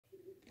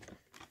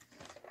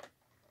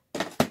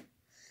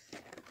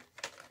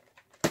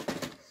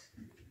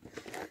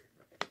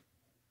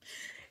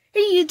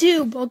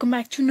YouTube? Welcome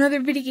back to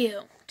another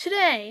video.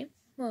 Today,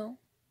 well,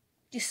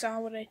 you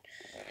saw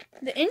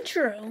the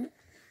intro,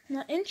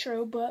 not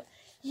intro, but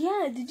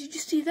yeah, did you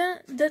just see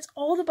that? That's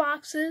all the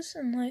boxes,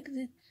 and like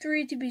the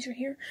 3 TVs right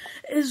here,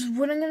 is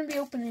what I'm going to be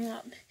opening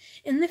up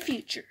in the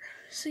future.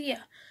 So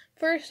yeah,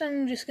 first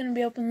I'm just going to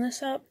be opening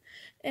this up,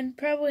 and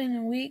probably in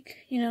a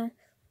week,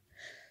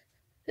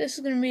 this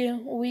is going to be a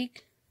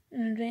week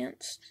in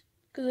advance,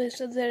 because I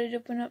said that I'd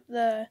open up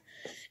the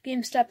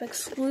GameStop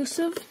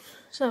exclusive.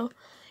 So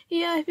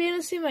yeah, if you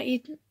didn't see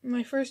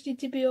my first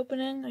ETB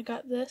opening, I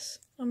got this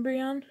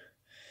Umbreon.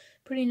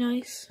 Pretty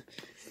nice.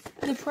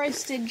 The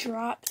price did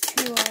drop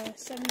to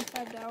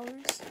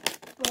 $75,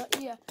 but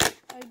yeah,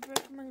 I'd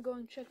recommend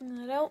going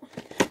checking that out.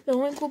 The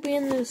link will be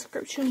in the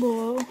description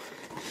below.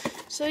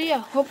 So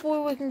yeah, hopefully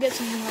we can get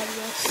something out of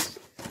this.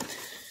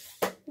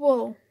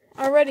 Whoa,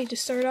 already to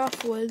start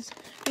off with,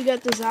 we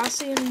got the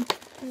Zacian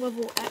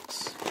level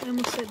X. I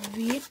almost said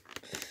V.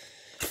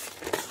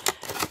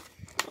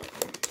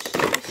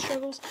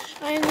 Struggles.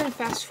 I am going to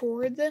fast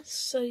forward this,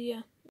 so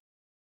yeah.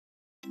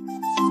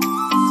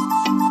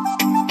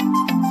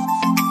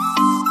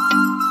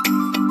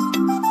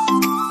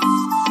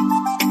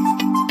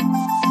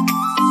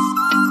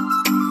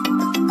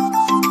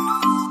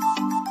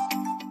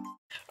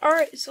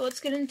 Alright, so let's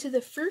get into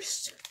the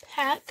first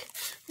pack.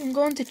 I'm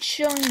going to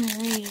Chilling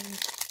Rain.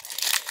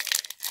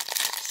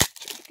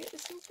 Get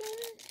this open.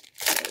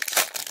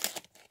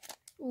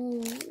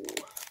 Ooh.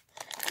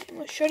 I'm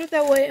going to shut it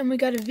that way, and we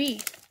got a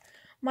V.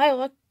 My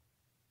luck.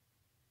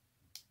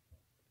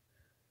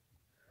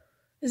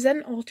 Is that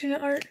an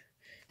alternate art?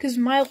 Because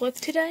my luck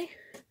today,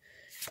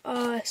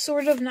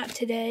 sort of not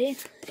today,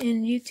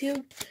 in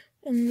YouTube,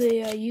 in the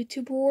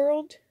YouTube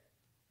world.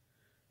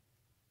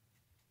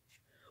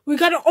 We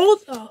got an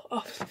old.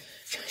 Oh.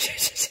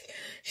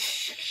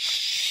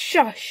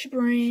 Shush,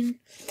 brain.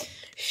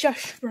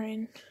 Shush,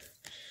 brain.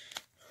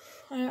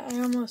 I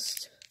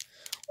almost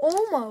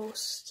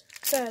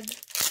said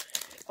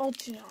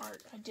alternate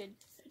art. I did.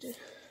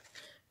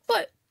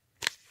 But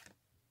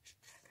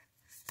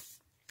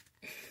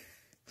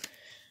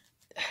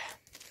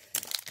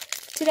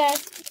today,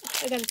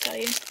 I gotta tell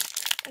you,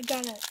 I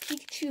got a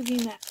Pikachu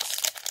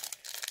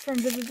VMAX from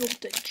Vivid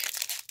Voltage.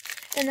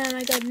 And then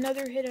I got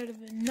another hit out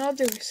of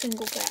another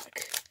single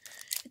pack.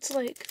 It's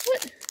like,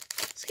 what?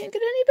 This can't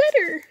get any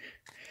better.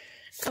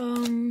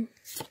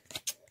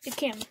 It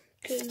can,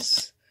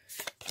 because,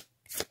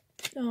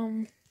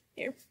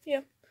 here,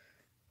 yeah.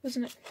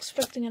 Wasn't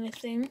expecting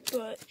anything,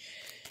 but,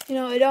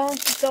 it all of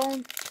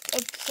the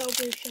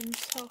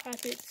celebrations, how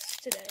happy it's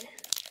today.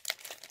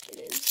 It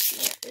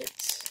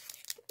is,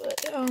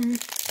 but,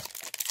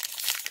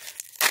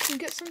 can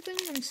get something?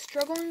 I'm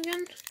struggling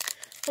again,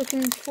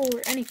 looking for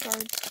any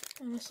cards,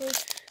 honestly,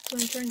 so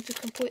I'm trying to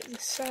complete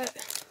this set.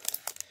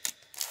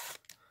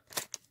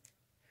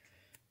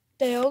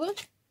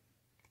 Dialga,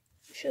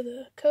 show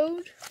the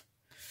code.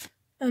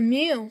 A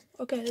Mew,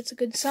 okay, that's a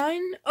good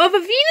sign of a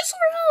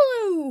Venusaur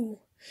Hollow!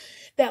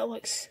 That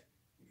looks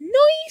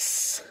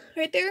nice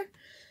right there.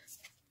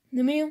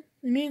 The Mew,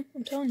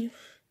 I'm telling you.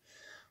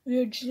 We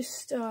are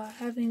just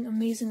having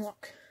amazing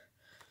luck.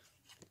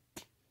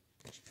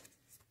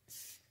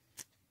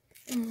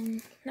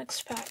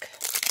 Next pack.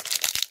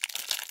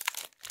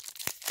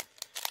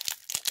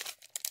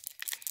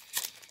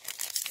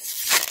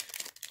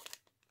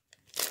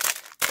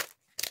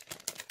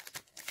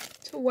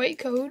 It's a white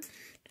code.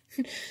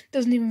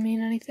 Doesn't even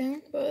mean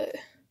anything, but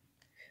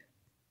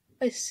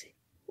I see.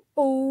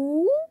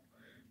 Oh,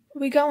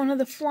 we got one of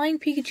the flying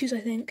Pikachus,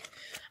 I think.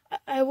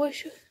 I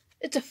wish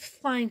it's a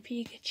flying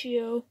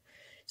Pikachu.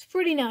 It's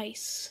pretty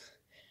nice.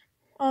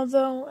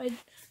 Although I'm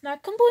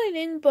not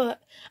complaining,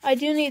 but I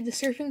do need the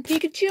surfing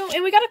Pikachu,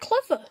 and we got a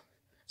Cleffa.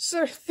 It's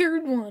our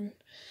third one.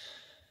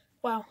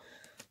 Wow.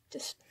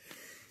 Just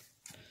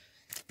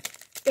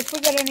if we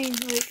get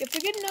if we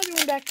get another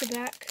one back to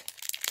back,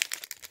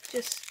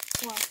 just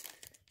wow.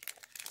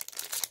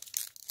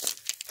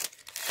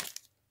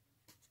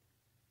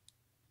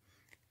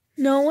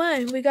 No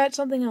way, we got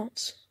something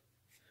else.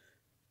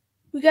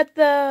 We got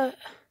the...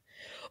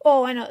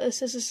 Oh, I know,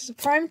 this is a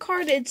Prime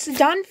card. It's a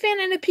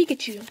Donphan and a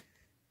Pikachu.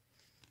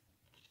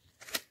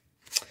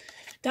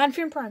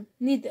 Donphan Prime.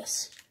 Need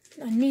this.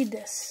 I need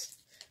this.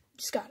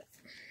 Just got it.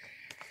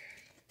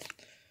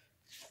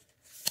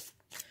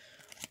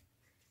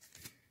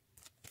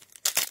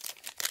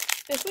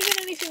 If we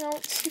get anything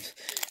else,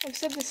 I've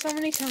said this so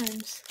many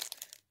times.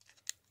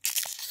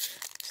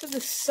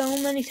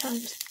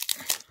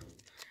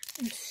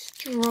 I'm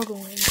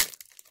struggling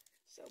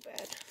so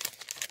bad.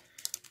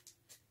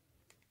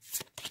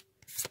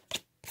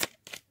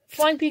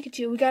 Flying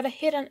Pikachu, we got a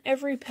hit on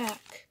every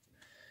pack.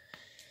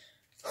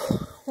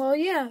 Well,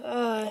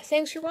 yeah,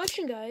 thanks for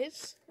watching,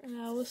 guys.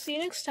 We'll see you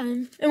next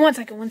time. And one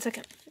second. I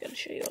gotta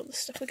show you all the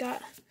stuff we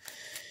got.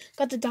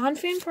 Got the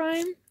Donphan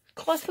Prime,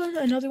 Cleffa,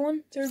 another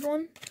one, third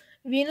one,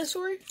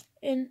 Venusaur,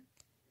 and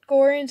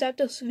Gorean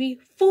Zapdos V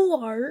full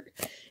art,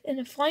 and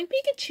a flying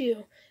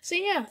Pikachu. So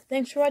yeah,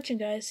 thanks for watching,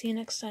 guys. See you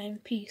next time.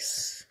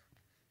 Peace.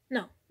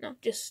 No,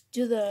 just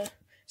do the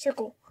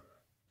circle.